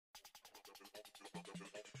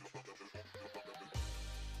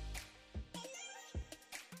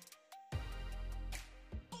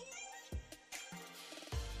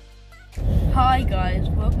Hi guys,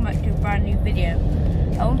 welcome back to a brand new video.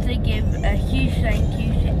 I want to give a huge thank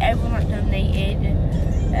you to everyone that donated.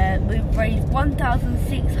 We've raised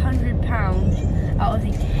 £1,600 out of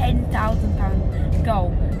the £10,000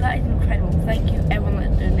 goal. That is incredible. Thank you everyone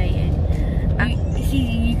that's donated. It's easy,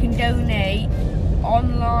 you can donate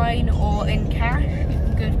online or in cash. You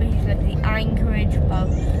can go to places like the Anchorage pub,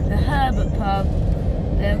 the Herbert pub,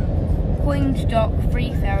 the Queenstock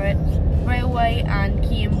Free Ferrets, Railway and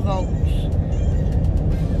Key and Vaults.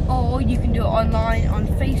 Or you can do it online on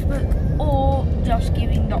Facebook or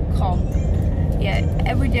justgiving.com. Yeah,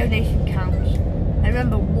 every donation counts. And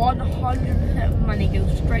remember, 100% of money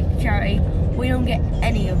goes straight to charity. We don't get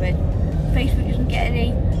any of it. Facebook doesn't get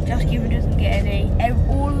any, Just Giving doesn't get any.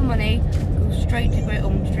 All of the money goes straight to Great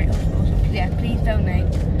Ormond Street Hospital. So yeah, please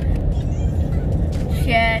donate.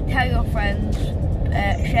 Share, tell your friends,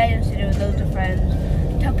 share this video with loads of friends.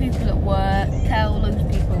 Tell people at work, tell loads of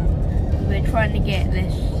people. We're trying to get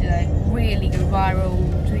this really go viral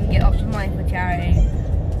so we can get lots of money for charity.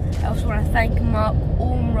 I also want to thank Mark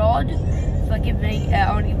Ormrod for giving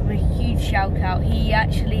I want to give him a huge shout out. He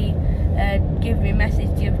actually gave me a message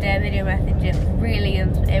the other day, a video message. It really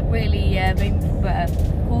made me feel better.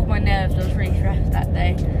 Cooled my nerves. I was really stressed that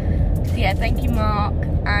day. So yeah, thank you Mark.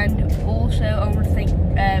 And also I want to thank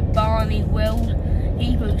Barney Wills.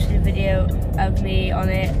 He posted a video of me on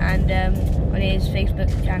it and on his Facebook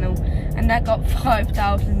channel, and that got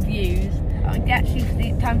 5,000 views. It's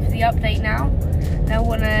actually time for the update now. And I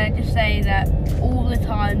want to just say that all the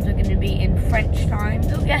times are going to be in French time.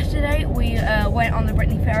 So yesterday we went on the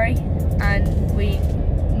Brittany Ferry and we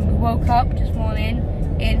woke up this morning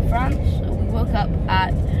in France. We woke up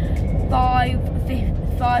at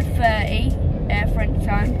 5:30 French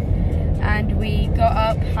time. And we got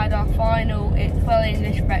up, had our final full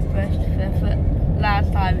English breakfast for the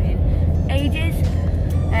last time in ages.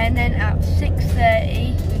 And then at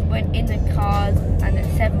 6:30 we went in the cars, and at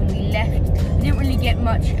 7 we left. We didn't really get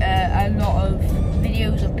a lot of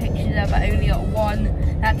videos or pictures of it. I only got one.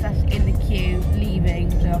 That's us in the queue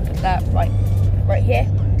leaving. So I'll put that right here.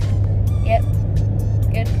 Yep,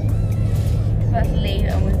 good. That's leave,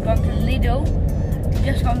 and we've gone to Lidl. We've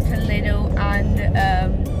just gone to Lidl, and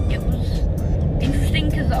it was interesting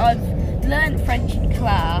because I've learned French in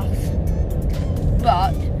class,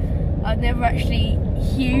 but I've never actually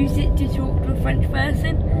used it to talk to a French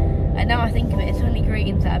person. And now I think of it, it's only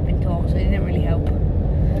greetings that I've been taught, so it didn't really help.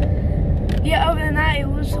 Yeah, other than that, it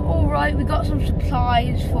was alright. We got some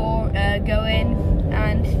supplies for going,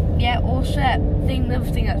 and yeah, all set. The other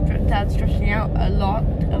thing that's stressing out a lot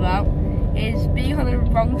about is being on the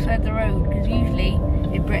wrong side of the road, because usually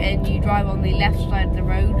in Britain you drive on the left side of the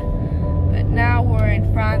road, but now we're in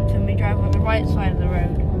France and we drive on the right side of the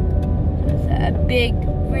road. So it's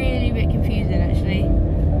really a bit confusing actually.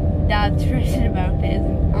 Dad's stressing about it,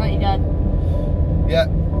 aren't you, Dad? Yeah.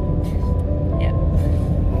 Yeah.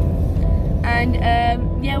 And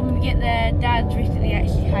yeah, when we get there, Dad's recently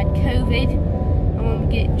actually had COVID, and when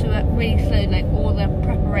we get to it really slow, like all the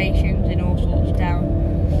preparations and all sorts down.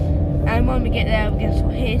 And when we get there, we're going to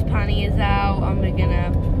sort his panniers out, and we're going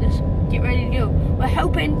to just get ready to go. We're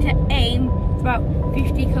hoping to aim for about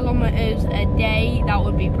 50 kilometers a day. That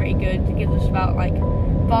would be pretty good to give us about like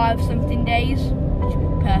 5-something days, which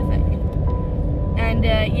would be perfect. And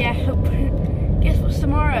yeah, guess what's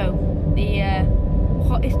tomorrow? The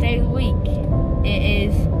hottest day of the week. It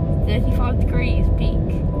is 35 degrees peak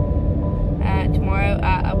tomorrow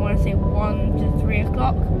at, I want to say 1 to 3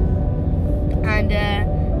 o'clock. And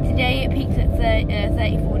today it peaks at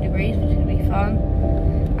 34 degrees, which is going to be fun.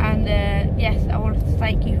 And yes, I want to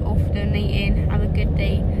thank you all for donating. Have a good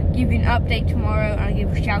day. Give you an update tomorrow, and I'll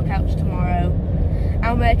give shout outs tomorrow.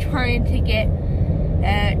 And we're trying to get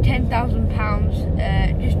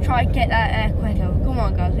 £10,000. Just try to get that quicker. Come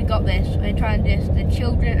on guys, we got this. We're trying this. The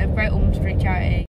Children of Great Ormond Street Charity.